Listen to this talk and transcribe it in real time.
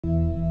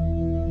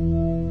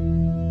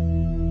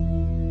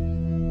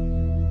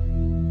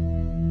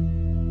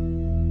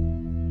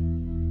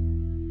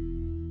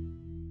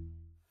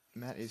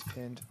is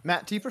pinned.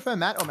 Matt, do you prefer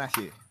Matt or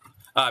Matthew?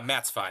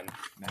 Matt's fine.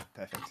 Matt,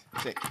 perfect.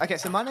 Sick. Okay,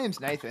 so my name's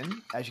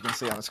Nathan, as you can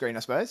see on the screen, I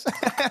suppose.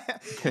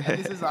 And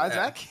this is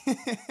Isaac.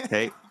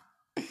 Hey.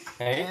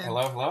 Hey,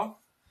 hello.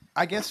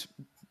 I guess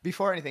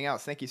before anything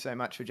else, thank you so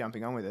much for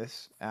jumping on with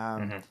us.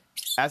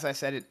 As I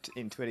said it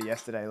in Twitter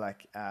yesterday,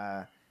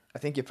 I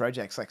think your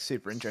project's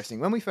super interesting.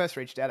 When we first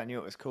reached out, I knew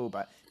it was cool,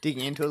 but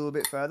digging into it a little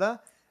bit further,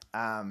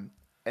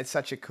 it's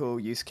such a cool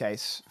use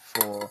case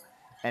for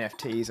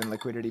NFTs and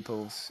liquidity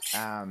pools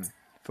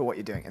for what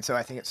you're doing. And so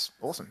I think it's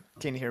awesome.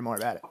 Keen to hear more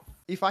about it.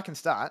 If I can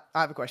start,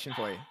 I have a question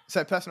for you.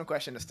 So personal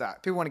question to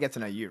start. People want to get to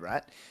know you,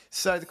 right?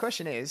 So the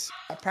question is,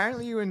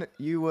 apparently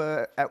you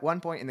were at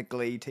one point in the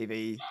Glee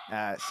TV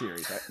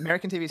series, right?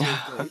 American TV series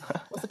Glee.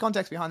 What's the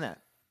context behind that?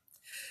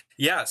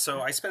 Yeah,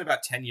 so I spent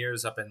about 10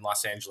 years up in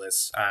Los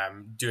Angeles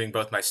doing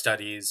both my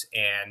studies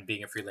and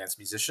being a freelance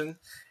musician.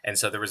 And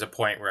so there was a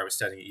point where I was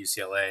studying at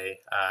UCLA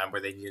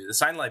where they needed a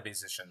sign live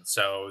musician.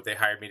 So they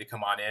hired me to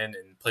come on in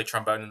and play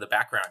trombone in the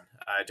background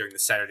during the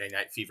Saturday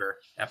Night Fever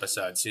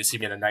episode. So you see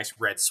me in a nice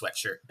red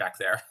sweatshirt back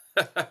there.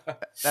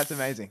 That's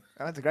amazing.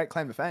 Oh, that's a great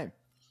claim to fame.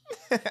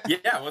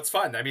 Yeah, well, it's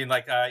fun. I mean,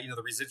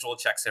 the residual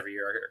checks every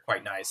year are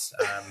quite nice.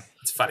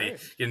 It's funny. You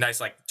get a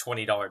nice,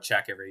 $20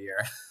 check every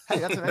year. Hey,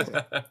 that's amazing.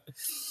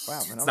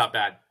 Wow. It's not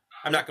bad.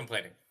 I'm not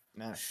complaining.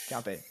 No,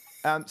 can't be.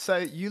 So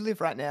you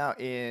live right now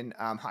in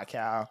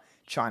Haikou,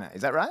 China.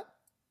 Is that right?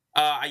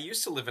 I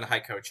used to live in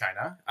Haikou,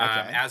 China.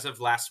 Okay. As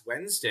of last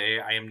Wednesday,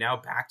 I am now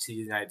back to the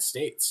United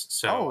States.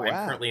 So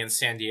I'm currently in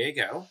San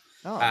Diego.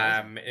 Oh,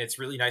 it's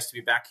really nice to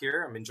be back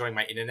here. I'm enjoying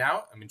my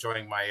In-N-Out. I'm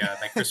enjoying my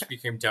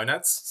Krispy Kreme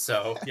donuts.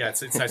 So yeah,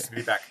 it's nice to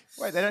be back.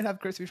 Wait, they don't have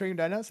Krispy Kreme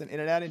donuts and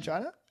In-N-Out in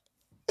China?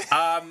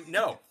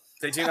 No,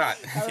 they do not.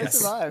 How do they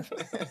survive?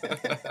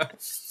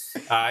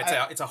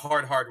 It's a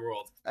hard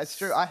world. That's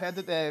true. I heard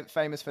that they're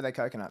famous for their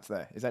coconuts,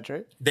 though. Is that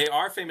true? They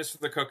are famous for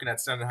their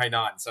coconuts down in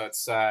Hainan. So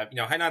it's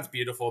Hainan's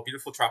beautiful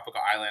tropical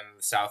island in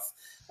the south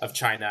of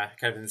China,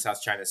 kind of in the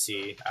South China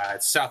Sea.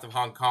 It's south of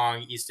Hong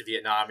Kong, east of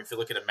Vietnam. If you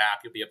look at a map,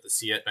 you'll be able to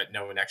see it, but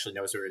no one actually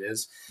knows where it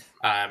is.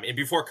 And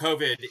before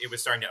COVID, it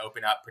was starting to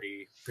open up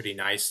pretty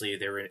nicely.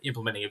 They were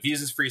implementing a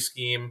visas-free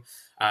scheme.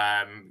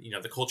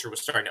 The culture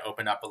was starting to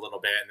open up a little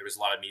bit, and there was a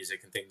lot of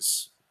music and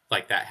things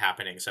like that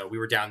happening. So we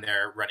were down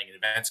there running an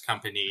events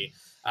company,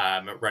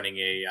 running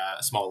a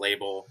small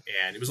label,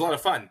 and it was a lot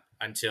of fun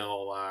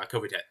until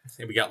COVID hit,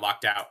 and we got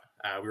locked out.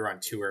 We were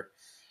on tour.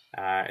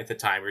 At the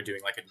time, we were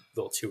doing a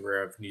little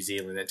tour of New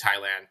Zealand and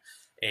Thailand,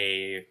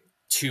 a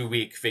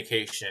 2-week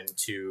vacation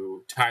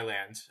to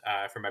Thailand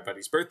for my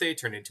buddy's birthday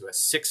turned into a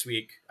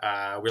 6-week.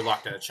 We're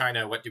locked out of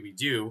China. What do we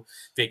do?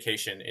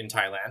 Vacation in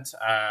Thailand.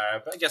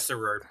 But I guess there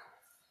were,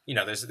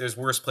 there's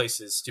worse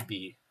places to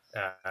be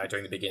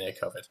during the beginning of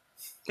COVID.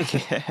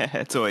 Yeah,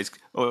 it's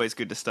always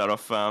good to start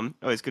off.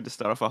 Always good to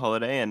start off a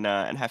holiday and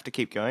have to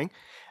keep going.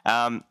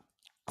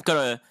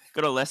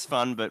 Got a less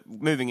fun, but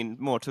moving in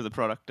more to the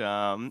product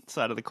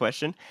side of the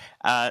question.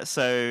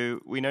 So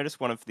we noticed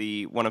one of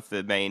the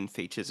main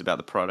features about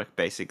the product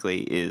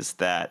basically is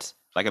that,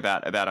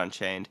 about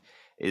Unchained,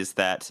 is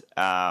that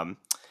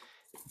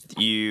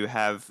you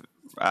have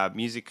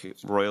music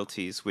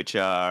royalties, which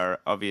are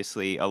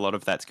obviously a lot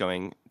of that's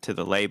going to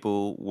the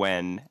label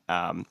when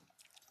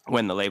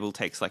the label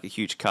takes a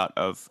huge cut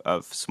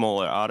of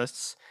smaller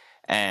artists,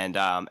 and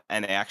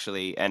they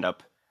actually end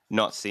up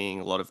not seeing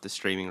a lot of the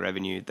streaming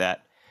revenue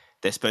that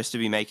they're supposed to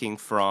be making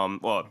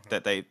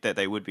that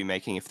they would be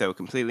making if they were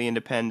completely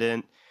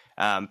independent.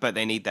 But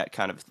they need that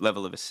kind of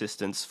level of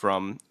assistance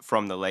from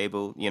the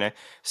label,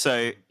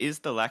 So is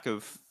the lack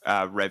of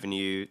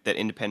revenue that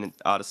independent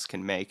artists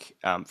can make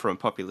from a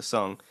popular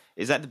song,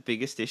 is that the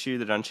biggest issue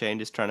that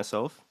Unchained is trying to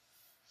solve?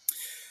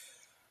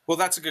 Well,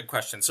 that's a good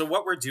question. So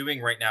what we're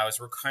doing right now is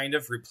we're kind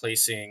of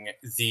replacing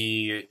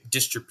the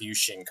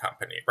distribution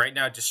company. Right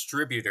now,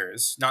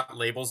 distributors, not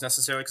labels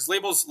necessarily,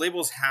 because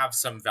labels have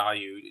some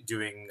value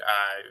doing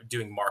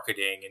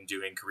marketing and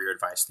doing career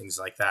advice, things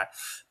like that.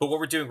 But what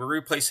we're doing, we're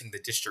replacing the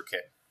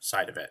DistroKid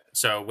side of it.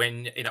 So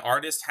when an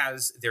artist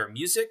has their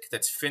music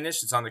that's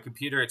finished, it's on their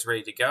computer, it's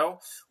ready to go,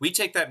 we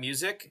take that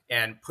music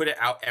and put it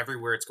out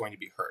everywhere it's going to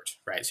be heard,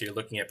 right? So you're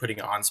looking at putting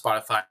it on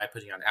Spotify,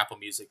 putting it on Apple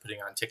Music, putting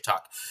it on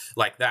TikTok,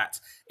 like that.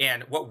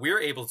 And what we're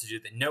able to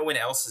do that no one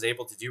else is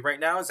able to do right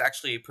now is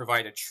actually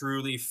provide a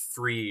truly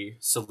free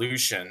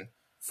solution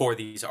for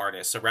these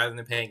artists. So rather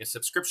than paying a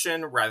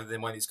subscription, rather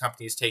than one of these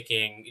companies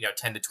taking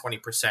 10 to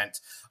 20%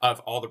 of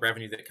all the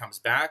revenue that comes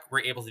back,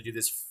 we're able to do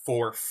this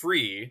for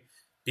free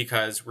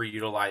because we're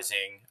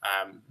utilizing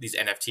these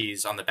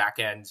NFTs on the back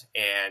end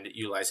and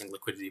utilizing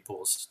liquidity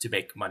pools to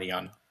make money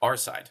on our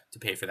side to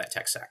pay for that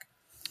tech stack.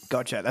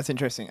 Gotcha. That's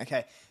interesting.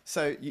 Okay.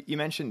 So you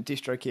mentioned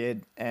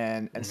DistroKid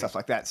and stuff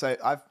like that. So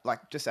I've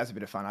just as a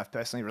bit of fun, I've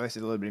personally released a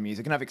little bit of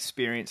music and I've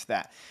experienced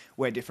that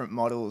where different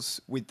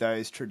models with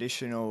those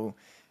traditional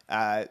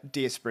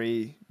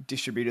DSP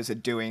distributors are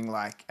doing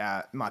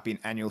might be an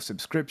annual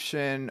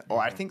subscription,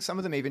 or I think some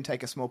of them even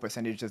take a small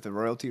percentage of the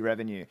royalty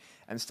revenue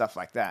and stuff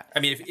like that.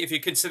 I mean, if you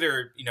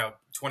consider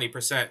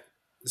 20%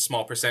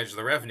 small percentage of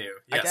the revenue.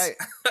 Yes.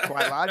 Okay,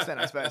 quite large then,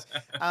 I suppose.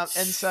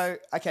 And so,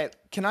 okay,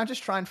 can I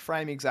just try and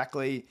frame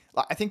exactly,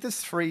 like, I think there's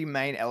three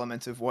main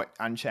elements of what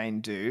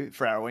Unchained do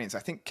for our audience.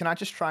 Can I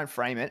just try and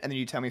frame it, and then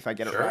you tell me if I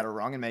get it right or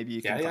wrong, and maybe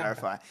you can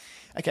clarify.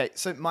 Okay,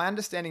 so my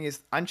understanding is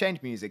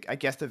Unchained Music, I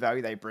guess the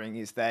value they bring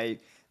is they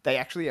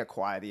actually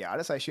acquire the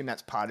artist. I assume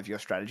that's part of your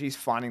strategy, is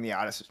finding the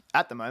artist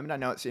at the moment. I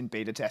know it's in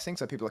beta testing,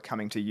 so people are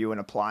coming to you and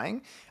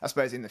applying. I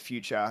suppose in the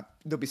future,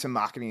 there'll be some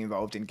marketing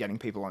involved in getting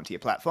people onto your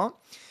platform.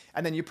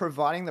 And then you're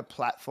providing the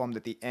platform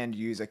that the end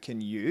user can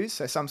use.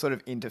 So some sort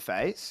of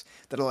interface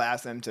that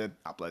allows them to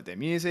upload their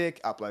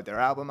music, upload their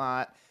album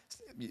art,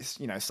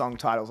 song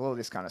titles, all of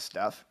this kind of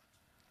stuff.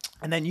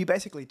 And then you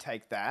basically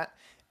take that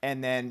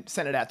and then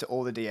send it out to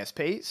all the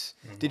DSPs,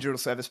 digital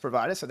service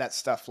providers. So that's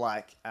stuff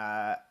like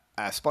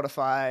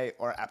Spotify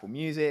or Apple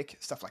Music,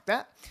 stuff like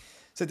that.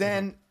 So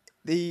then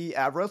the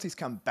royalties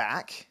come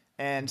back.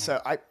 And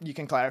so you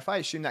can clarify,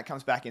 assume that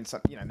comes back in some,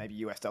 maybe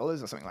US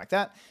dollars or something like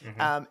that.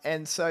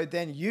 And so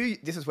then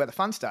this is where the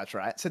fun starts,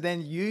 right? So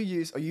then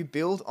you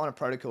build on a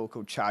protocol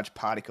called Charged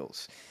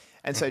Particles.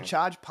 And so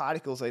Charged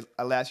Particles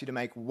allows you to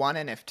make one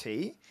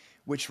NFT,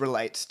 which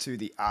relates to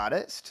the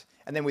artist.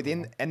 And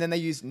then and then they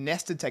use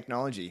nested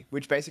technology,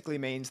 which basically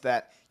means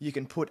that you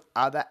can put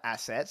other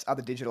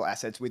digital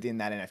assets within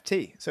that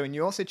NFT. So in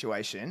your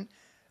situation,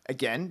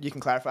 again, you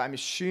can clarify, I'm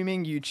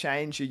assuming you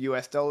change your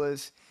US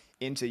dollars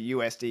into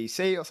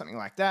USDC or something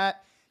like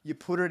that. You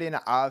put it in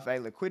an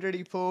AAVE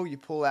liquidity pool. You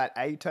pull out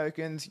A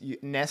tokens. You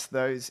nest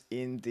those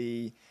in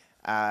the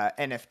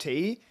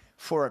NFT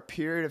for a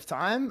period of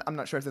time. I'm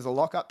not sure if there's a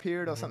lockup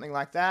period or something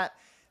like that.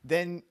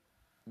 Then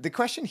the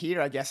question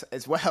here, I guess,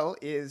 as well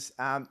is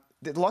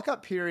the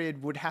lockup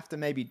period would have to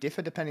maybe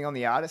differ depending on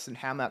the artist and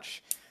how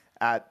much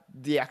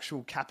the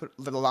actual capital,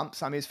 the lump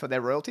sum is for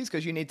their royalties,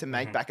 because you need to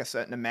make back a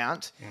certain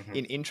amount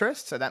in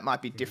interest. So that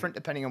might be different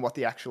depending on what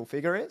the actual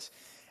figure is.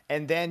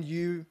 And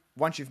then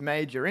once you've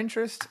made your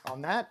interest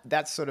on that,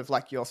 that's sort of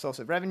like your source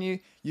of revenue.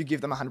 You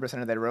give them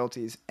 100% of their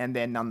royalties, and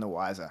they're none the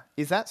wiser.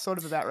 Is that sort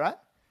of about right?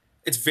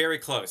 It's very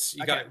close.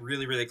 You got it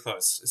really, really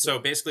close. So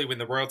basically, when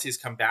the royalties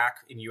come back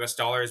in US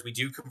dollars, we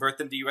do convert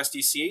them to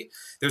USDC.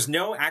 There's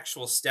no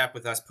actual step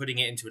with us putting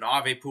it into an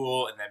AAVE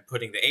pool and then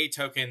putting the A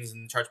tokens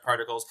and charged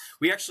particles.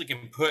 We actually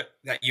can put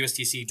that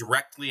USDC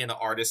directly in the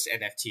artist's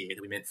NFT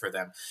that we mint for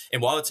them.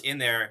 And while it's in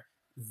there,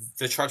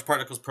 the Charged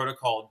Particles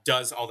protocol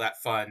does all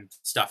that fun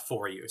stuff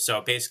for you.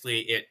 So basically,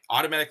 it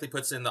automatically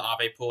puts in the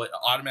AAVE pool. It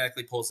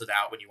automatically pulls it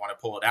out when you want to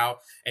pull it out.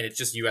 And it's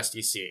just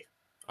USDC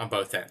on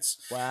both ends.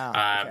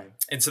 Wow.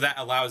 And so that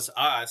allows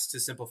us to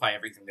simplify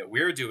everything that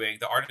we're doing.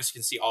 The artist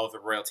can see all of the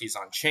royalties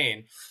on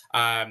chain.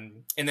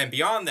 And then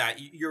beyond that,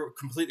 you're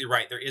completely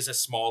right. There is a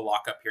small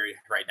lockup period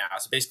right now.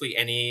 So basically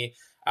any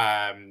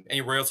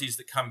royalties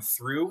that come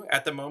through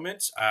at the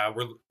moment,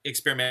 we're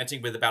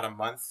experimenting with about a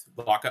month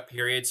lockup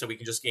period, so we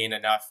can just gain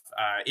enough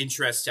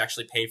interest to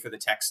actually pay for the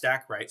tech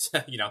stack, right?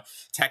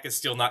 Tech is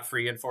still not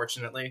free,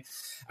 unfortunately.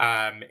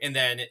 And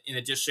then in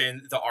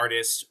addition, the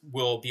artist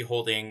will be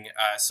holding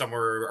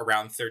somewhere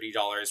around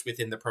 $30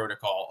 within the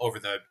protocol over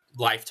the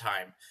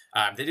lifetime.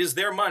 That is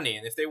their money,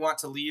 and if they want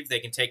to leave, they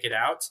can take it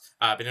out.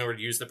 But in order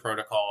to use the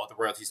protocol, the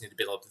royalties need to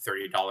build up to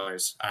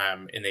 $30,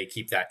 and they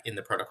keep that in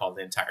the protocol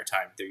the entire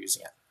time they're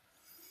using it.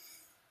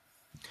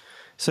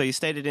 So you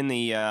stated in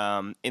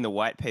the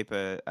white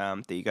paper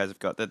that you guys have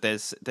got that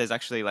there's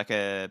actually like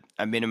a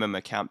minimum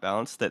account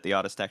balance that the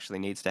artist actually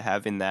needs to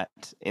have in that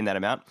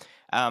amount.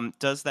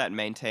 Does that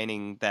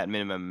maintaining that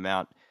minimum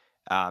amount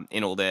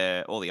in all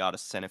the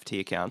artists'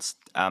 NFT accounts,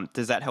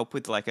 does that help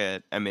with like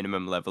a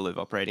minimum level of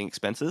operating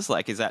expenses?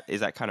 Like is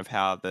that kind of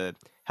how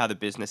the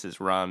business is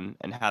run,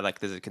 and how like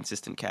there's a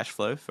consistent cash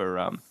flow for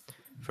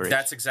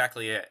That's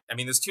exactly it. I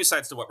mean, there's two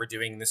sides to what we're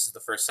doing. This is the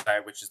first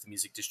side, which is the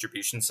music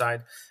distribution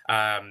side.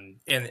 And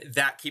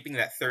that keeping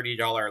that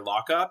 $30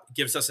 lockup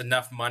gives us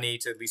enough money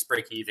to at least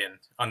break even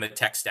on the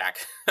tech stack,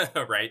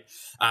 right?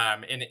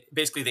 And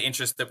basically the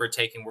interest that we're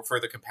taking, we're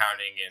further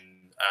compounding in,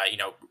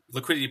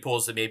 liquidity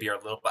pools that maybe are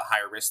a little bit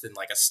higher risk than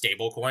like a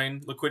stable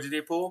coin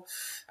liquidity pool.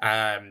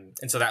 And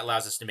so that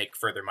allows us to make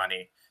further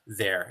money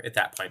there at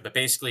that point. But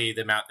basically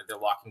the amount that they're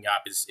locking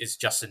up is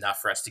just enough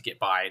for us to get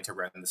by and to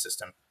run the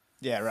system.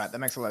 Yeah, right. That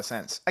makes a lot of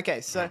sense.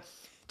 Okay, so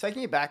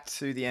taking it back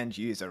to the end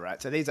user,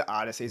 right? So these are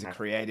artists, these are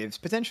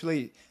creatives,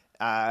 potentially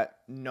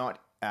not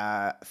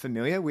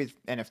familiar with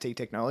NFT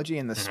technology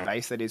in the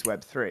space that is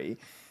Web3.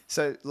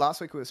 So last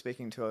week we were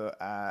speaking to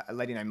a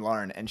lady named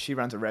Lauren, and she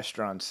runs a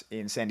restaurant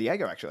in San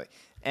Diego, actually.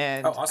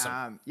 And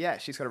awesome.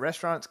 She's got a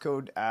restaurant. It's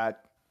called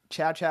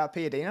Chow Chow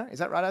Piadina. Is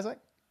that right, Isaac?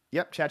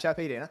 Yep, Chow Chow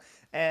Piadina.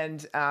 And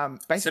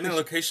basically, send me the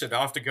location.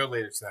 I'll have to go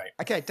later tonight.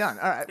 Okay, done.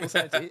 All right, we'll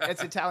send it to you.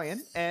 It's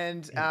Italian,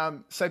 and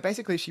so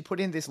basically, she put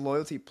in this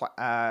loyalty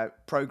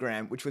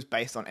program, which was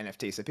based on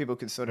NFTs. So people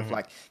could sort of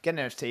like get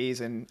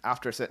NFTs, and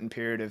after a certain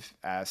period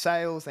of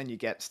sales, then you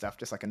get stuff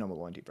just like a normal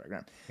loyalty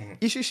program.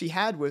 Issue she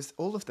had was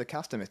all of the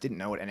customers didn't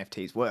know what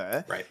NFTs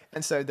were, right?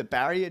 And so the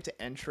barrier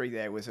to entry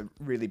there was a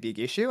really big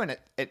issue, and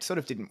it sort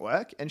of didn't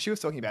work. And she was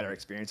talking about her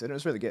experience, and it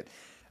was really good.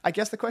 I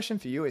guess the question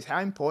for you is, how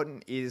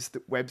important is the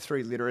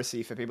Web3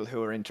 literacy for people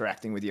who are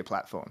interacting with your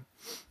platform?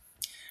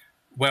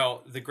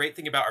 Well, the great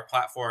thing about our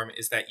platform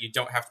is that you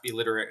don't have to be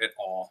literate at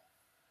all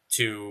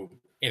to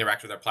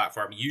interact with our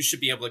platform. You should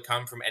be able to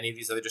come from any of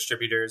these other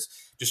distributors,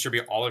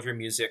 distribute all of your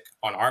music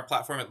on our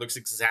platform. It looks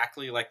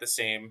exactly like the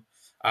same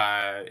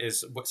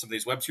is what some of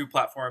these Web2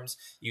 platforms.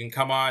 You can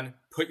come on,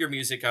 put your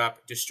music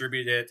up,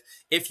 distribute it.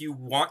 If you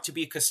want to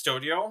be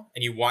custodial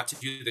and you want to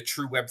do the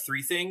true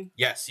Web3 thing,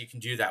 yes, you can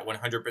do that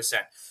 100%.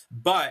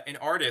 But an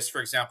artist,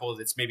 for example,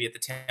 that's maybe at the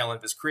tail end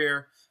of his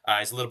career,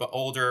 is a little bit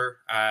older,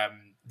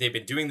 they've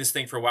been doing this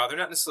thing for a while, they're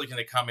not necessarily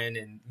going to come in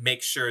and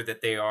make sure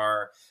that they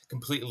are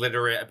completely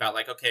literate about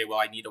like, okay, well,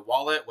 I need a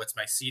wallet. What's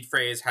my seed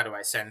phrase? How do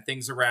I send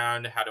things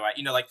around? How do I,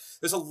 like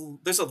there's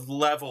a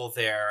level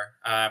there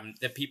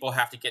that people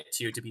have to get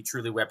to be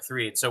truly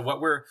Web3. And so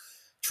what we're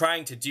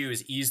trying to do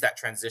is ease that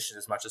transition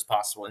as much as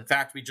possible. In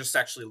fact, we just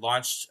actually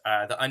launched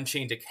the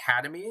Unchained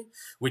Academy,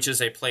 which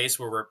is a place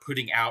where we're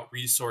putting out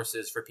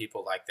resources for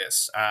people like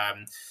this.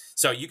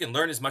 So you can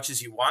learn as much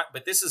as you want,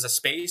 but this is a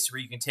space where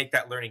you can take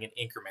that learning in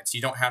increments.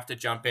 You don't have to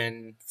jump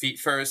in feet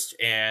first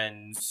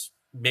and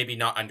maybe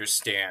not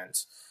understand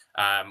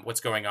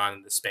what's going on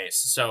in the space.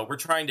 So we're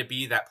trying to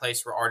be that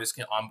place where artists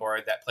can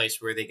onboard, that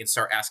place where they can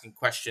start asking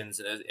questions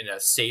in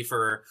a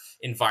safer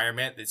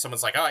environment. That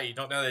someone's like, oh, you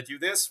don't know how to do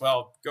this?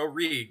 Well, go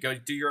read, go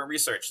do your own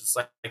research. It's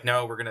like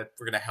no, we're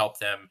gonna help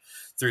them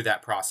through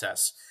that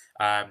process.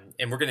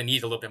 And we're going to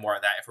need a little bit more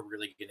of that if we're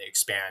really going to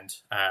expand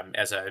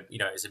as a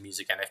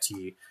music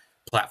NFT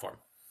platform.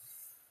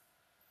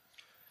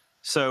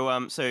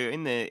 So, so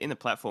in the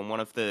platform, one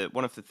of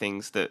the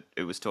things that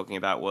it was talking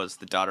about was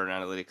the data and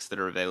analytics that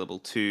are available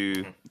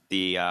to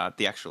the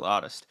actual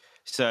artist.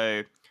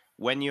 So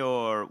when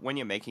you're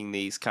making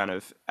these kind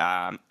of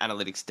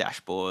analytics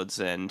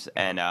dashboards and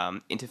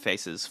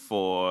interfaces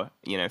for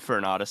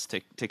an artist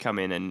to come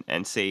in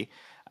and see,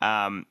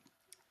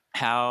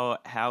 how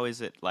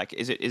is it like?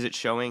 Is it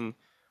showing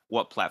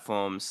what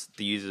platforms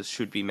the users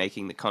should be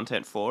making the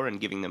content for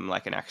and giving them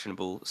like an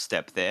actionable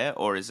step there,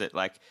 or is it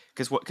like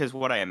because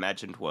what I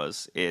imagined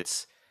was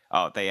it's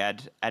they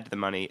add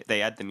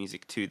the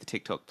music to the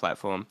TikTok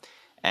platform,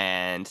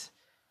 and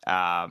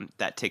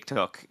that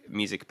TikTok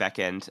music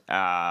backend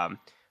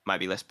might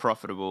be less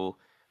profitable,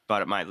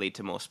 but it might lead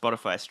to more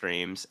Spotify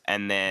streams,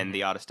 and then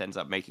the artist ends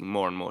up making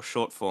more and more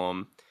short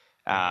form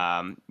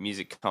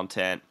music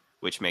content,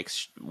 which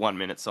makes 1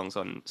 minute songs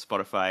on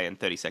Spotify and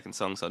 30-second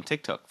songs on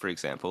TikTok, for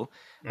example.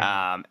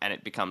 And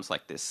it becomes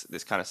like this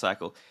kind of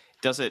cycle.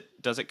 Does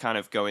it kind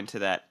of go into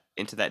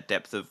that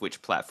depth of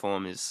which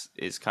platform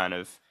is kind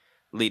of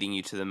leading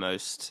you to the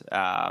most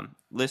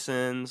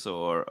listens,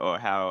 or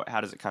how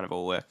does it kind of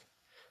all work?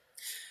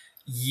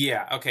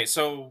 Yeah. Okay.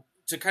 So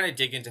to kind of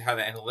dig into how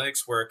the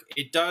analytics work,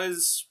 it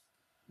does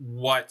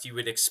what you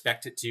would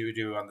expect it to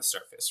do on the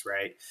surface,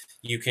 right?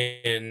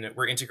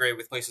 We're integrated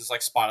with places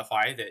like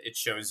Spotify that it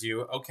shows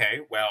you, okay,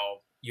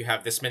 well, you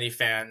have this many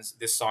fans,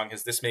 this song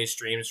has this many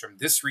streams from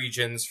this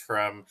regions,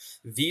 from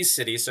these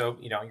cities. So,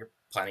 you're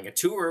planning a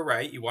tour,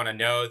 right? You want to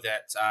know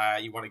that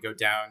you want to go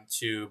down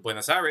to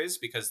Buenos Aires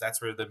because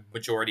that's where the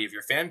majority of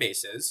your fan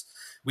base is.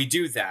 We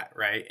do that,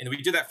 right? And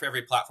we do that for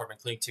every platform,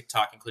 including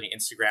TikTok, including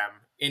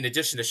Instagram, in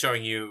addition to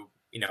showing you,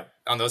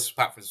 on those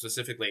platforms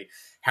specifically,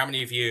 how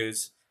many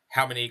views,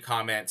 how many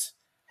comments,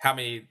 how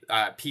many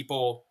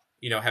people,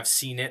 have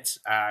seen it,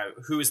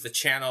 who is the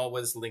channel,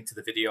 was linked to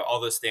the video, all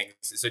those things.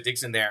 So it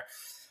digs in there.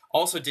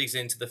 Also digs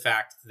into the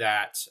fact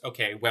that,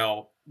 okay,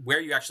 well, where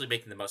are you actually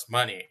making the most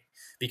money?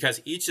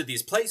 Because each of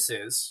these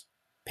places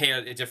pay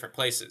at different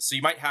places. So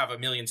you might have 1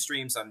 million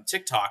streams on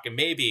TikTok, and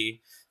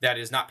maybe that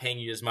is not paying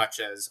you as much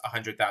as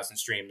 100,000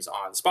 streams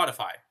on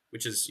Spotify,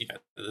 which is,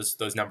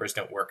 those numbers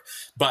don't work.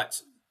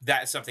 But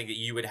that is something that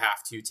you would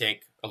have to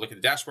take a look at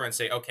the dashboard and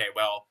say, okay,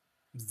 well,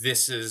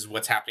 this is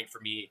what's happening for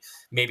me.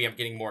 Maybe I'm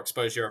getting more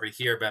exposure over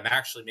here, but I'm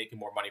actually making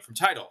more money from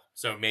title.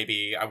 So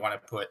maybe I want to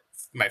put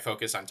my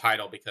focus on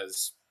title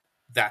because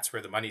that's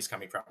where the money's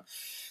coming from.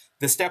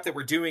 The step that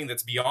we're doing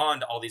that's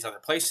beyond all these other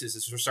places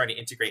is we're starting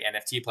to integrate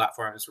NFT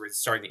platforms. We're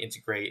starting to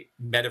integrate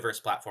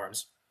metaverse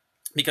platforms,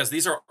 because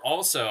these are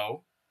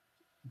also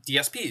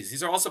DSPs.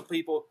 These are also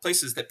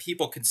places that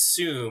people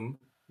consume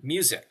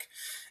music.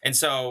 And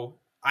so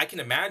I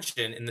can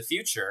imagine in the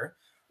future,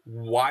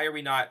 why are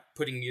we not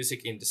putting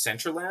music in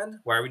Decentraland?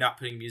 Why are we not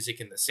putting music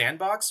in the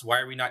Sandbox?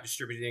 Why are we not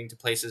distributing to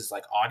places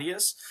like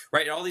Audius,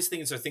 right? And all these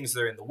things are things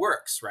that are in the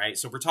works, right?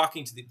 So we're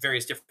talking to the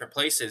various different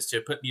places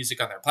to put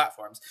music on their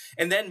platforms,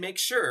 and then make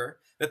sure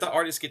that the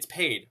artist gets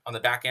paid on the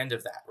back end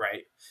of that,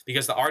 right?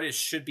 Because the artist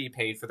should be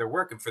paid for their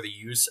work and for the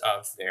use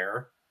of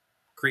their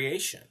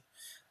creation.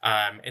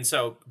 And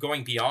so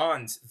going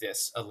beyond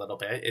this a little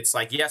bit, it's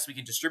like, yes, we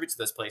can distribute to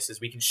those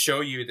places. We can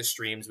show you the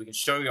streams. We can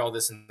show you all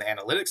this in the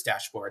analytics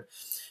dashboard.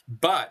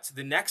 But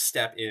the next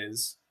step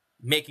is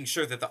making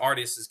sure that the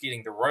artist is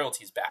getting the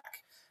royalties back.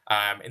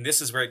 And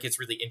this is where it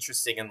gets really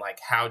interesting. And like,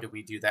 how do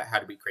we do that? How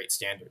do we create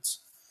standards?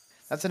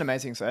 That's an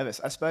amazing service.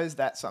 I suppose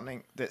that's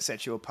something that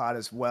sets you apart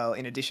as well.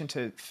 In addition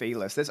to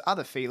feeless, there's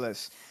other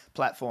feeless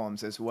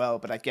platforms as well,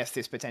 but I guess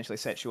this potentially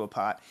sets you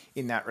apart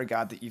in that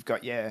regard, that you've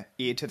got your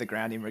ear to the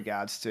ground in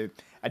regards to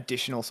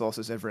additional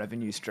sources of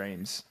revenue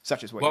streams,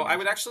 such as what. Well, I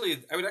would actually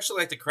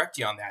like to correct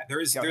you on that.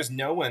 There's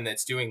no one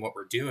that's doing what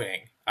we're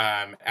doing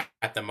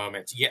at the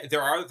moment. Yeah,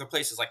 there are other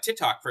places like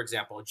TikTok, for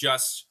example,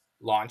 just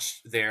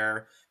launched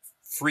their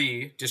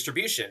free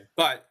distribution,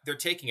 but they're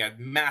taking a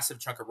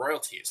massive chunk of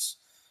royalties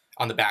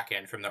on the back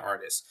end from the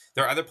artists.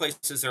 There are other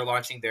places they're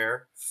launching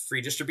their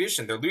free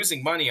distribution. They're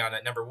losing money on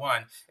it, number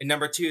one. And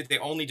number two, they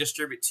only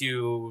distribute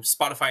to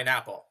Spotify and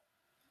Apple,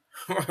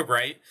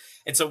 right?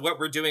 And so what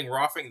we're doing, we're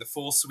offering the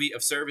full suite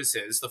of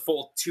services, the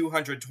full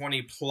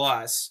 220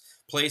 plus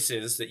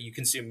places that you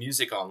consume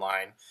music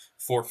online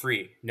for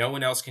free. No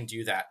one else can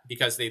do that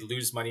because they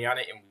lose money on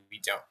it and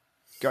we don't.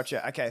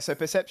 Gotcha. Okay, so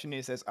perception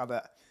is there's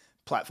other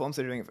platforms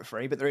that are doing it for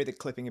free, but they're either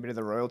clipping a bit of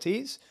the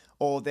royalties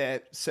or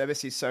their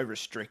service is so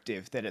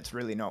restrictive that it's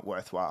really not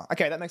worthwhile.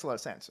 Okay, that makes a lot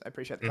of sense. I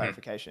appreciate the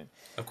clarification.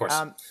 Of course.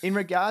 In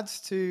regards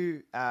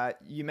to,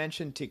 you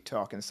mentioned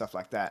TikTok and stuff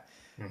like that.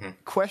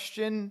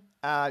 Question,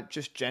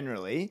 just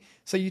generally.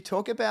 So you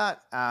talk about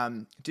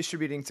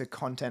distributing to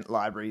content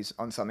libraries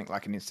on something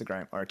like an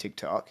Instagram or a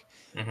TikTok.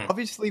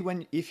 Obviously,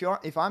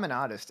 if I'm an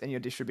artist and you're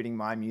distributing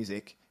my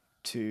music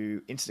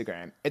to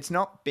Instagram, it's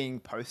not being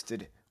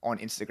posted on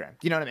Instagram.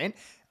 Do you know what I mean?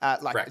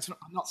 Right.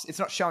 It's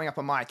not showing up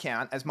on my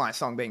account as my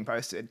song being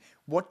posted.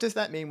 What does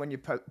that mean when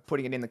you're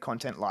putting it in the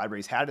content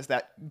libraries? How does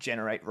that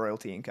generate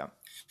royalty income?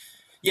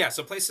 Yeah,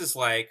 so places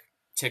like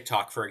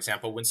TikTok, for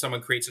example, when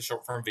someone creates a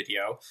short form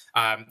video,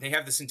 they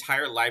have this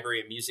entire library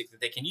of music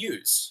that they can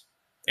use.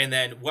 And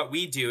then what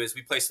we do is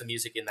we place the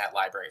music in that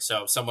library.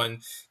 So if someone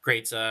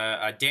creates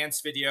a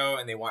dance video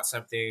and they want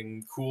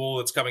something cool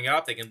that's coming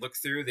up, they can look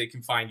through, they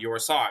can find your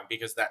song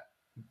because that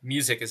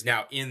music is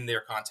now in their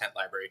content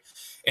library.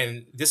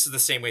 And this is the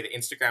same way that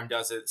Instagram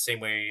does it, the same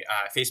way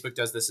Facebook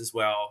does this as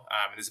well.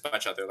 And there's a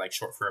bunch of other like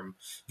short form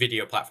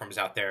video platforms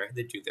out there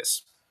that do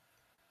this.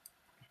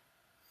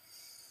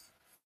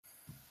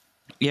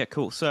 Yeah,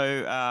 cool.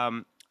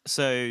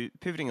 So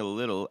pivoting a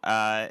little,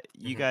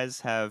 you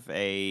guys have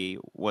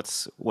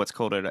what's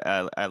called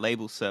a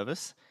label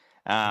service.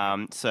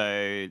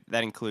 So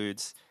that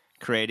includes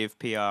creative,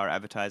 PR,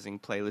 advertising,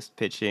 playlist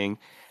pitching.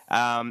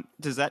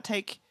 Does that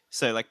take?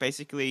 So like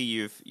basically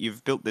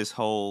you've built this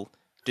whole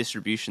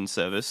distribution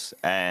service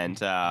and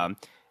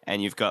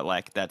you've got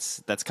like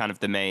that's kind of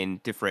the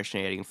main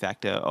differentiating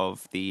factor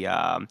of the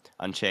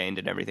Unchained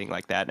and everything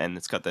like that, and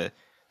it's got the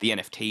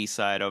NFT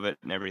side of it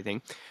and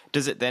everything.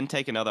 Does it then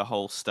take another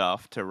whole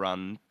staff to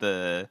run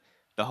the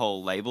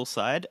whole label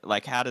side?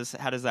 Like how does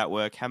that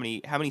work? How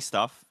many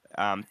staff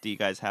do you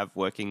guys have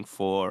working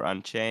for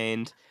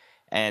Unchained?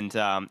 And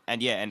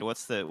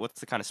what's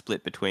the kind of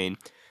split between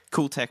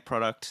cool tech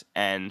product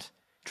and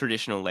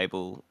traditional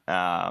label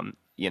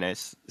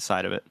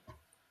side of it?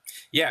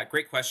 Yeah,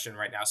 great question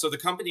right now. So the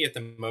company at the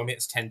moment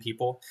is 10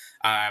 people.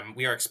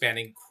 We are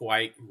expanding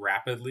quite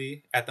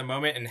rapidly at the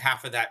moment, and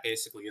half of that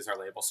basically is our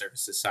label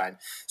services side.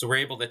 So we're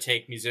able to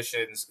take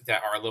musicians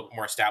that are a little bit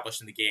more established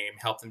in the game,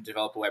 help them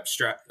develop a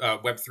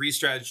Web3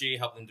 strategy,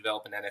 help them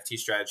develop an NFT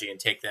strategy, and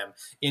take them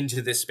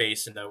into this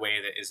space in a way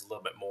that is a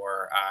little bit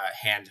more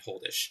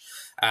hand-holdish,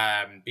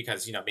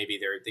 because maybe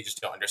they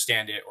just don't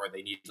understand it or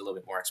they need a little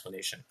bit more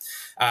explanation.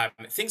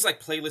 Things like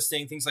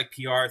playlisting, things like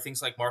PR,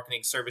 things like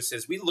marketing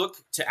services, we look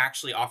to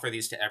actually offer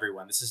these to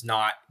everyone. This is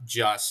not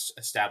just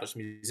established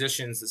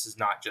musicians. This is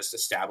not just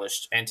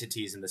established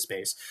entities in the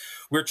space.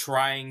 We're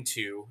trying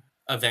to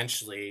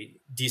eventually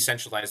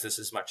decentralize this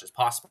as much as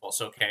possible.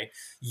 So, okay,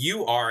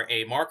 you are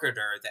a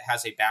marketer that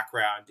has a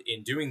background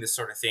in doing this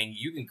sort of thing.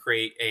 You can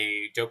create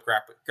a dope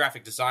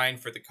graphic design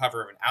for the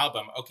cover of an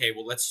album. Okay,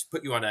 well, let's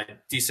put you on a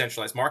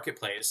decentralized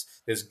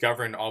marketplace that's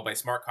governed all by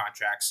smart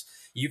contracts.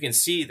 You can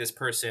see this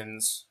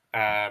person's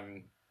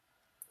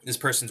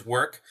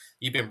work.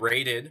 You've been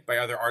rated by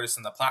other artists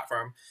on the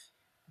platform.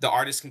 The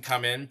artist can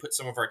come in, put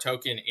some of our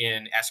token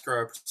in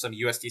escrow, some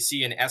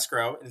USDC in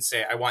escrow, and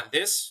say, I want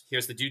this.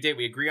 Here's the due date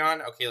we agree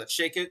on. Okay, let's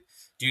shake it.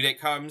 Due date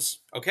comes.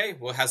 Okay,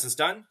 well, has this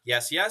done?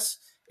 Yes, yes.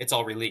 It's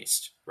all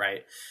released,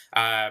 right?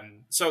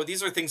 So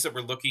these are things that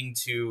we're looking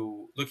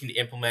to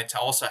implement to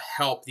also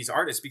help these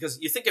artists, because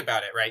you think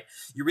about it, right?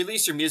 You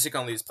release your music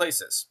on these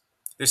places.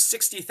 There's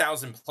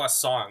 60,000 plus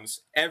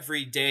songs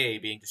every day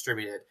being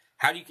distributed.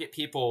 How do you get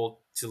people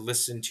to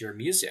listen to your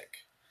music,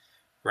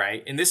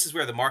 right? And this is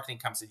where the marketing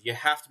comes in. You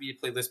have to be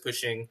playlist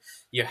pushing.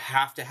 You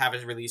have to have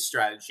a release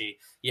strategy.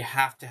 You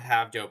have to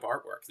have dope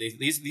artwork.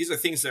 These are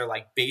things that are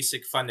like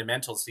basic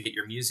fundamentals to get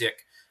your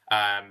music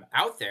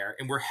out there.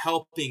 And we're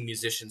helping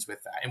musicians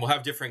with that. And we'll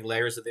have different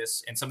layers of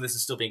this. And some of this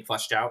is still being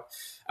fleshed out.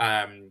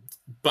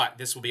 But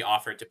this will be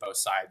offered to both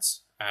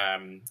sides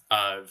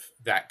of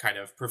that kind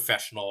of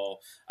professional,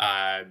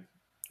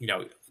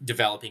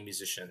 developing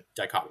musician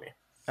dichotomy.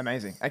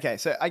 Amazing. Okay,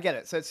 so I get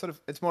it. So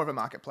it's more of a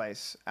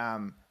marketplace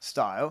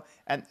style,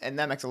 and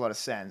that makes a lot of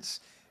sense.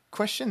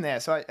 Question there.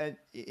 So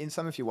in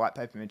some of your white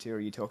paper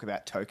material, you talk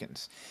about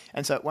tokens.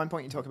 And so at one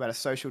point you talk about a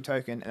social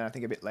token, and I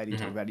think a bit later you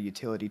talk about a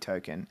utility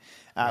token.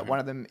 One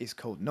of them is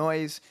called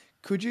noise.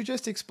 Could you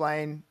just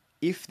explain,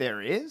 if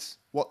there is,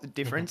 what the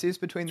difference is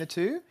between the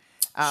two,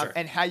 Sure.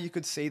 and how you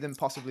could see them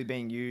possibly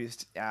being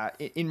used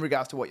in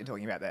regards to what you're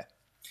talking about there?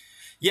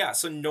 Yeah,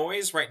 so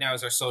noise right now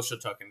is our social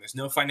token. There's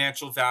no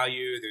financial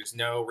value.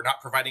 We're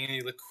not providing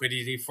any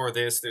liquidity for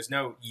this. There's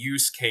no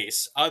use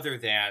case other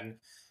than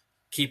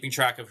keeping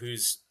track of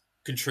who's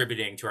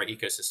contributing to our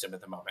ecosystem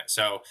at the moment.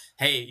 So,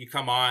 hey, you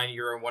come on,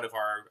 you're on one of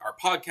our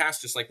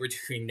podcasts, just like we're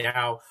doing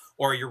now,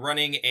 or you're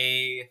running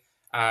a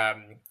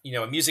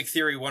music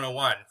theory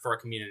 101 for our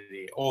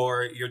community,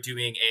 or you're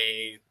doing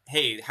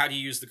hey, how do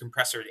you use the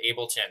compressor at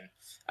Ableton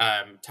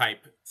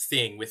type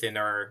thing within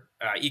our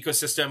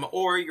ecosystem,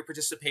 or you're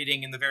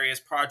participating in the various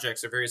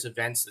projects or various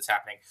events that's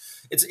happening.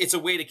 It's a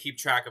way to keep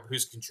track of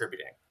who's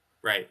contributing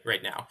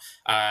right now.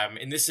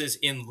 And this is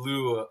in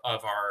lieu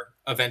of our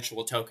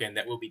eventual token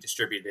that will be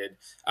distributed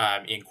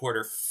in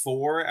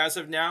Q4 as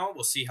of now.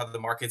 We'll see how the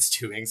market's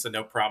doing, so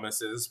no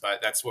promises,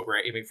 but that's what we're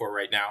aiming for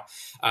right now.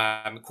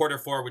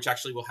 Q4, which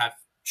actually will have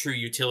true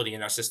utility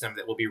in our system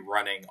that will be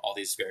running all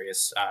these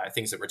various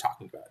things that we're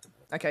talking about at the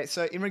moment. Okay,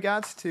 so in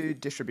regards to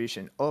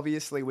distribution,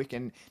 obviously we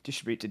can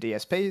distribute to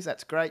DSPs.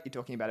 That's great. You're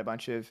talking about a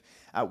bunch of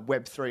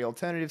Web3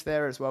 alternatives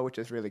there as well, which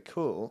is really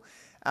cool.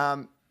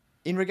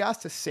 In regards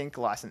to sync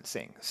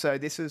licensing, so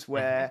this is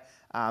where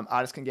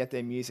artists can get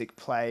their music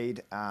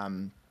played,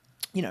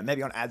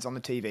 maybe on ads on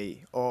the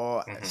TV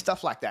or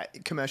stuff like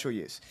that, commercial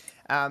use.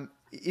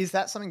 Is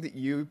that something that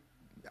you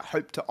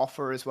hope to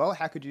offer as well?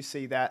 How could you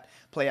see that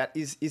play out?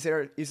 Is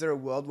there a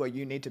world where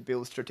you need to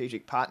build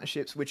strategic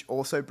partnerships which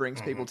also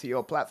brings people to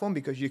your platform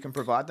because you can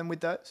provide them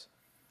with those?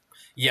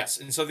 Yes,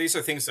 and so these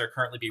are things that are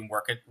currently being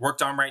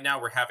worked on right now.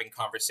 We're having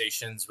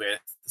conversations with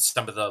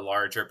some of the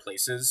larger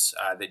places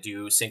that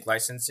do sync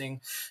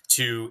licensing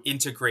to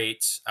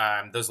integrate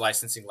those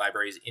licensing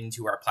libraries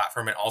into our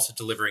platform, and also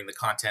delivering the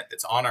content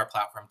that's on our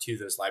platform to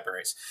those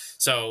libraries.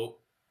 So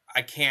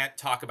I can't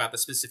talk about the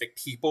specific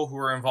people who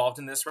are involved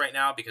in this right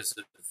now because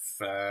of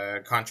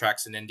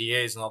contracts and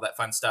NDAs and all that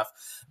fun stuff.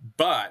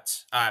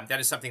 But that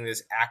is something that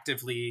is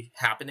actively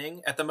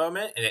happening at the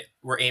moment. And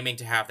we're aiming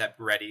to have that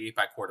ready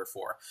by Q4.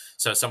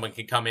 So someone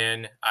can come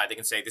in, they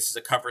can say, this is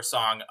a cover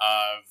song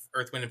of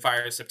Earth, Wind, and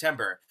Fire's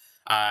September.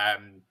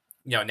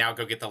 Now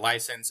go get the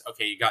license.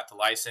 Okay, you got the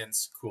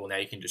license. Cool. Now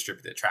you can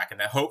distribute the track.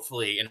 And then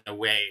hopefully in a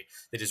way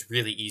that is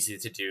really easy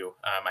to do.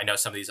 I know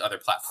some of these other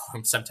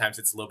platforms, sometimes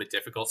it's a little bit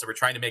difficult. So we're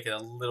trying to make it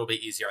a little bit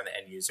easier on the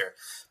end user.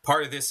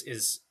 Part of this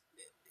is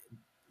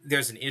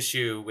there's an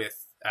issue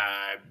with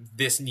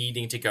this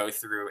needing to go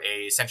through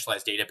a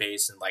centralized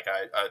database and like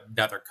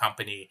another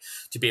company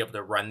to be able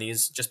to run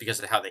these, just because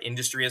of how the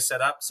industry is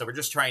set up. So we're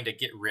just trying to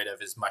get rid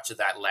of as much of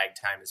that lag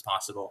time as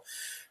possible.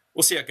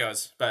 We'll see how it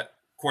goes, but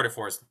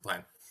Q4 is the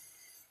plan.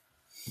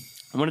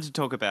 I wanted to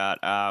talk about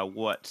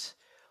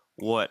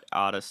what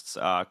artists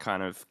are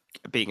kind of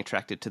being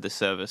attracted to the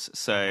service.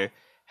 So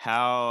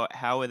how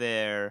are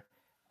there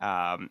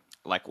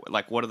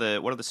what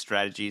are the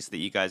strategies that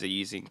you guys are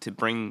using to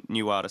bring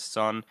new artists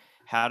on?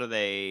 How do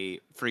they,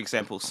 for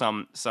example,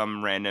 some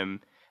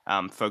random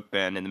folk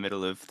band in the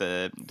middle of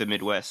the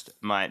Midwest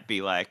might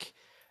be like,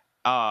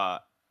 I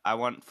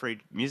want free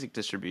music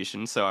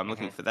distribution, so I'm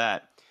looking for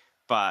that,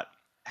 but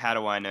how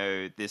do I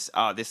know this?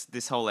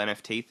 This whole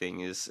NFT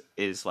thing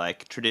is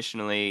like,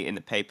 traditionally in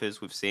the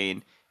papers we've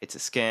seen it's a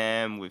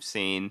scam. We've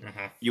seen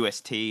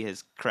UST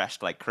has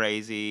crashed like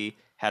crazy.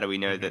 How do we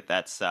know that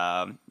that's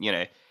how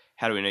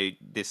do we know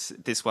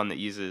this one that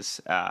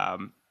uses what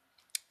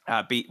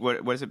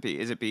is it?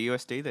 Is it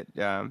BUSD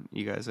that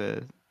you guys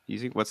are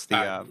using? What's the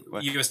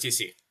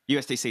USDC?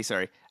 USDC,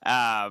 sorry.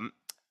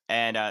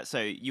 So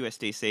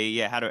USDC,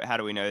 yeah. How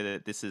do we know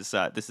that this is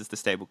the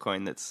stable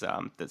coin that's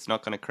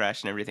not going to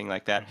crash and everything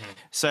like that?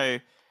 So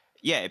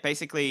yeah,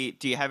 basically,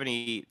 do you have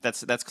any? That's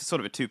sort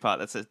of a two part.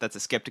 That's a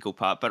skeptical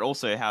part, but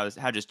also how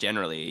just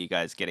generally are you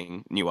guys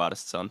getting new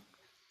artists on?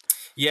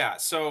 Yeah,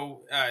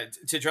 so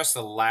to address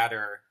the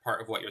latter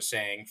part of what you're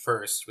saying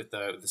first with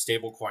the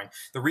stable coin,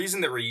 the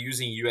reason that we're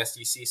using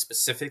USDC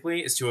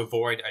specifically is to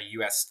avoid a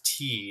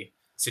UST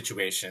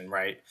situation,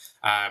 right?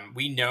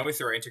 We know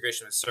through our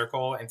integration with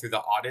Circle and through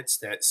the audits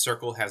that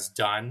Circle has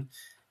done,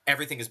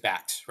 everything is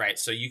backed, right?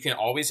 So you can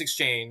always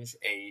exchange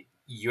a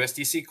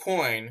USDC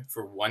coin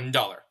for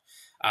 $1.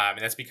 And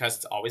that's because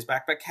it's always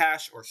backed by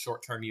cash or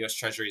short-term US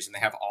treasuries, and they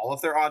have all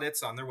of their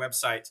audits on their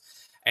website.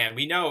 And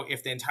we know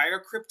if the entire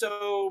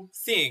crypto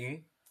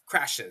thing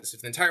crashes,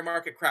 if the entire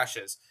market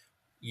crashes,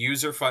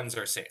 user funds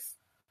are safe,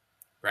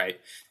 right?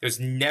 There's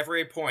never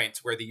a point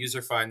where the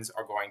user funds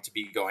are going to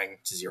be going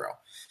to zero,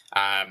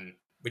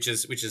 which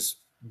is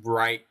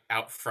right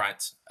out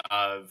front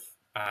of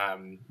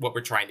what we're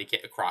trying to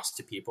get across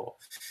to people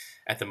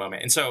at the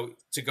moment. And so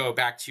to go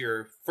back to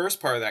your first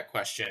part of that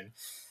question,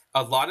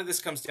 a lot of this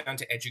comes down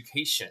to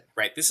education,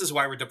 right? This is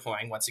why we're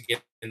deploying, once again,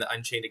 in the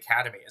Unchained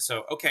Academy.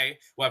 So, okay,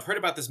 well, I've heard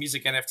about this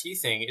music NFT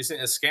thing. Isn't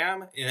it a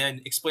scam? And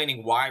then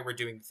explaining why we're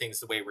doing things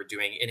the way we're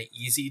doing in an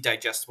easy,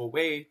 digestible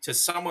way to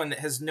someone that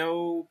has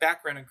no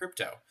background in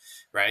crypto,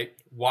 right?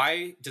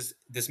 Why does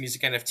this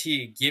music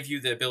NFT give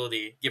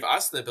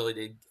us the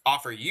ability to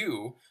offer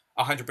you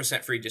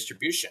 100% free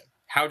distribution?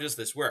 How does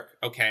this work?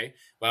 Okay,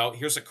 well,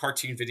 here's a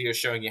cartoon video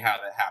showing you how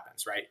that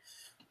happens, right?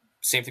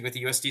 Same thing with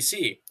the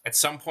USDC. At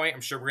some point,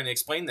 I'm sure we're going to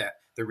explain that.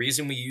 The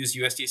reason we use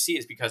USDC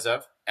is because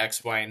of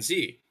X, Y, and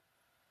Z,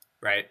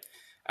 right?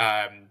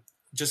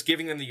 Just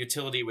giving them the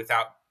utility with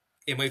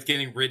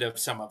getting rid of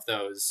some of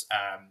those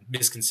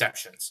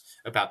misconceptions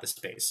about the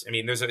space. I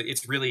mean,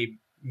 it's really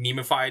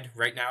memeified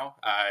right now.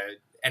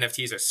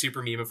 NFTs are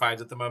super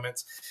memeified at the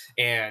moment,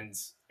 and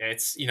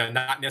it's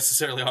not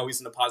necessarily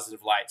always in a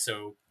positive light.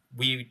 So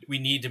we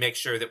need to make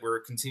sure that we're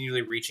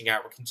continually reaching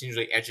out, we're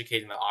continually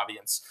educating the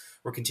audience,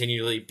 we're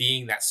continually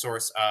being that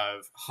source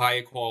of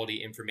high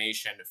quality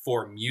information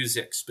for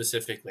music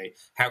specifically.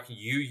 How can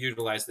you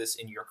utilize this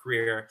in your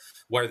career?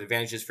 What are the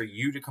advantages for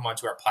you to come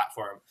onto our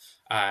platform?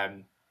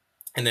 And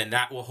then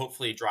that will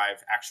hopefully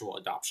drive actual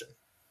adoption.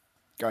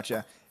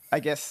 Gotcha. I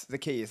guess the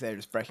key is they're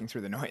just breaking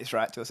through the noise,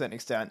 right, to a certain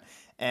extent,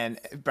 and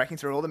breaking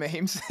through all the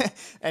memes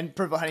and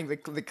providing the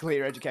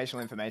clear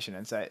educational information.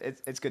 And so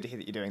it's good to hear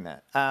that you're doing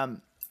that.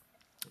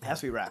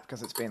 As we wrap,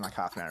 because it's been like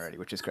half an hour already,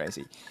 which is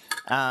crazy.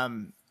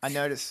 I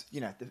notice,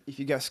 if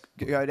you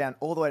go down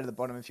all the way to the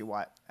bottom of your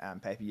white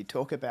paper, you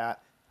talk about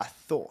a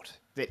thought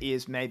that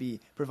is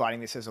maybe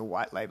providing this as a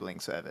white labeling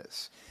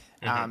service.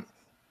 Mm-hmm.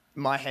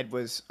 My head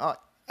was, are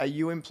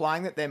you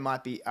implying that there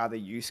might be other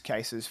use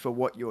cases for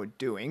what you're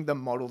doing, the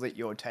model that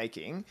you're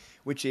taking,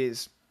 which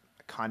is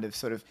kind of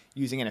sort of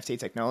using NFT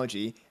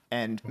technology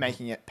and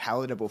making it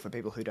palatable for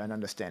people who don't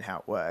understand how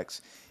it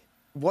works?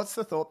 What's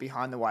the thought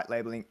behind the white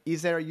labeling?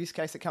 Is there a use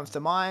case that comes to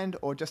mind,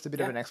 or just a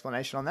bit of an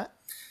explanation on that?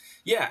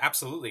 Yeah,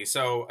 absolutely.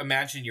 So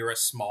imagine you're a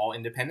small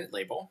independent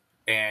label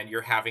and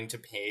you're having to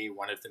pay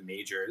one of the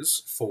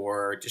majors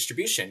for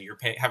distribution. You're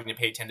having to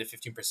pay 10 to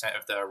 15%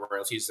 of the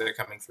royalties that are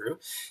coming through.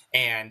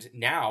 And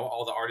now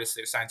all the artists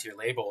that are signed to your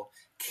label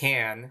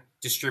can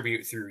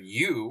distribute through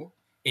you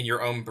in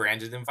your own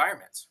branded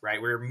environment, right?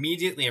 We're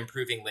immediately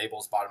improving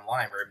labels' bottom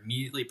line. We're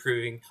immediately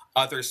improving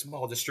other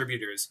small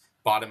distributors'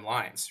 bottom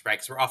lines, right?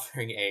 Because we're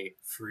offering a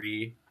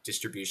free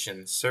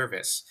distribution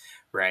service,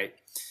 right?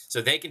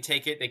 So they can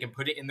take it, they can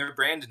put it in their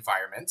brand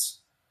environment,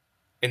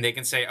 and they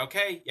can say,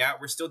 okay, yeah,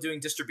 we're still doing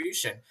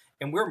distribution.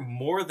 And we're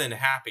more than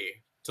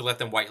happy to let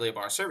them white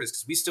label our service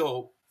because we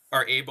still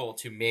are able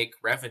to make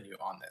revenue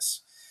on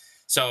this.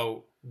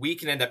 So we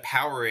can end up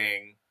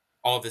powering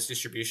all of this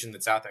distribution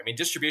that's out there. I mean,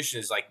 distribution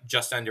is like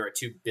just under a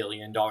 $2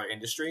 billion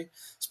industry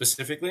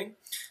specifically.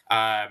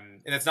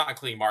 And that's not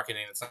including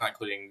marketing. It's not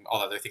including all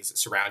the other things that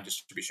surround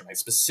distribution, right?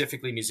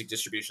 Specifically, music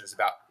distribution is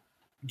about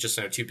just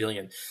under 2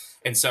 billion.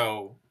 And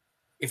so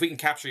if we can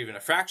capture even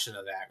a fraction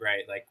of that,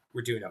 right, like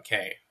we're doing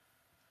okay.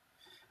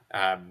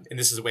 And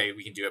this is a way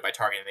we can do it by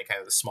targeting the kind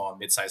of the small and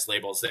mid-sized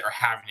labels that are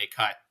having to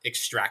cut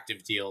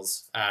extractive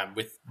deals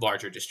with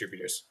larger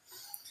distributors.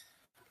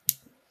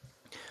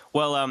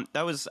 Well,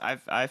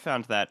 I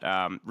found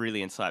that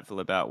really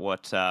insightful about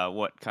what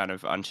kind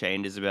of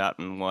Unchained is about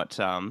and what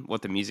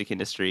the music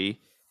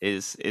industry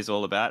is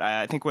all about.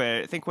 I think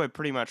we're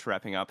pretty much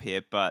wrapping up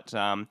here. But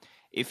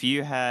if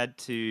you had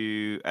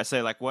to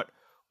say, like, what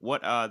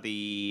are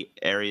the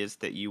areas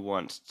that you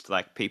want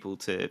like people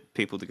to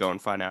go and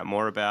find out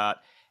more about?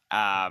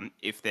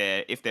 If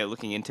they're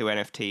looking into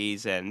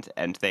NFTs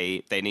and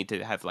they need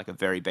to have like a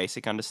very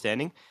basic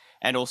understanding.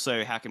 And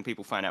also, how can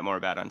people find out more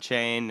about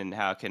Unchained, and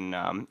how can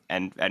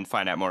and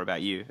find out more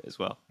about you as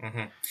well?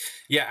 Mm-hmm.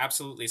 Yeah,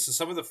 absolutely. So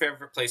some of the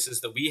favorite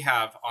places that we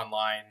have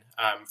online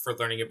for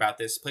learning about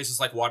this, places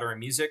like Water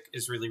and Music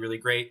is really, really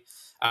great.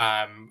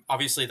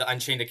 Obviously, the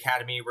Unchained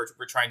Academy, we're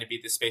trying to be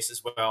this space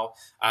as well.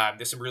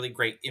 There's some really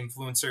great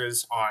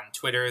influencers on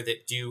Twitter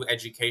that do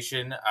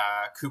education.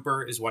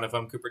 Cooper is one of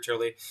them, Cooper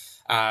Turley.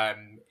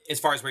 As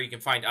far as where you can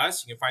find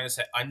us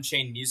at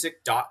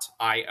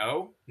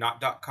unchainedmusic.io,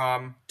 not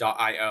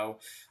 .com.io.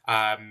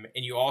 And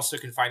you also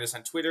can find us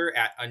on Twitter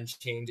at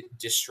Unchained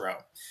Distro.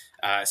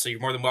 So you're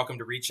more than welcome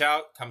to reach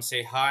out, come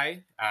say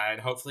hi,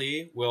 and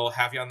hopefully we'll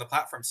have you on the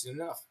platform soon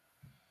enough.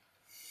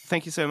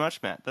 Thank you so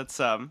much, Matt. That's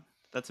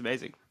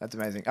amazing. That's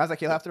amazing. I was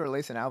like, you'll have to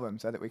release an album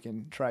so that we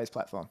can try his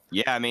platform.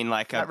 Yeah, I mean,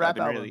 like I've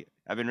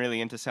been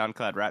really into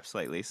SoundCloud raps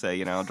lately, so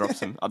I'll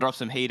drop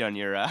some heat on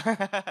your.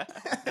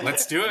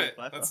 Let's do it.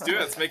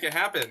 Let's make it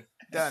happen.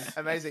 Done.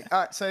 Amazing.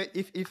 All right. So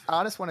if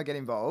artists want to get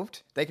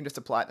involved, they can just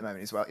apply at the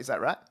moment as well. Is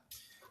that right?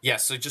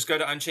 Yes. So just go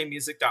to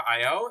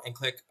unchainedmusic.io and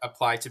click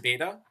apply to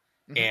beta,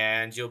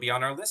 and you'll be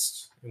on our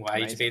list. And we'll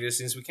add you to beta as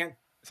soon as we can.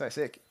 So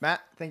sick,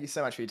 Matt. Thank you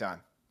so much for your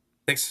time.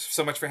 Thanks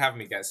so much for having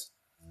me, guys.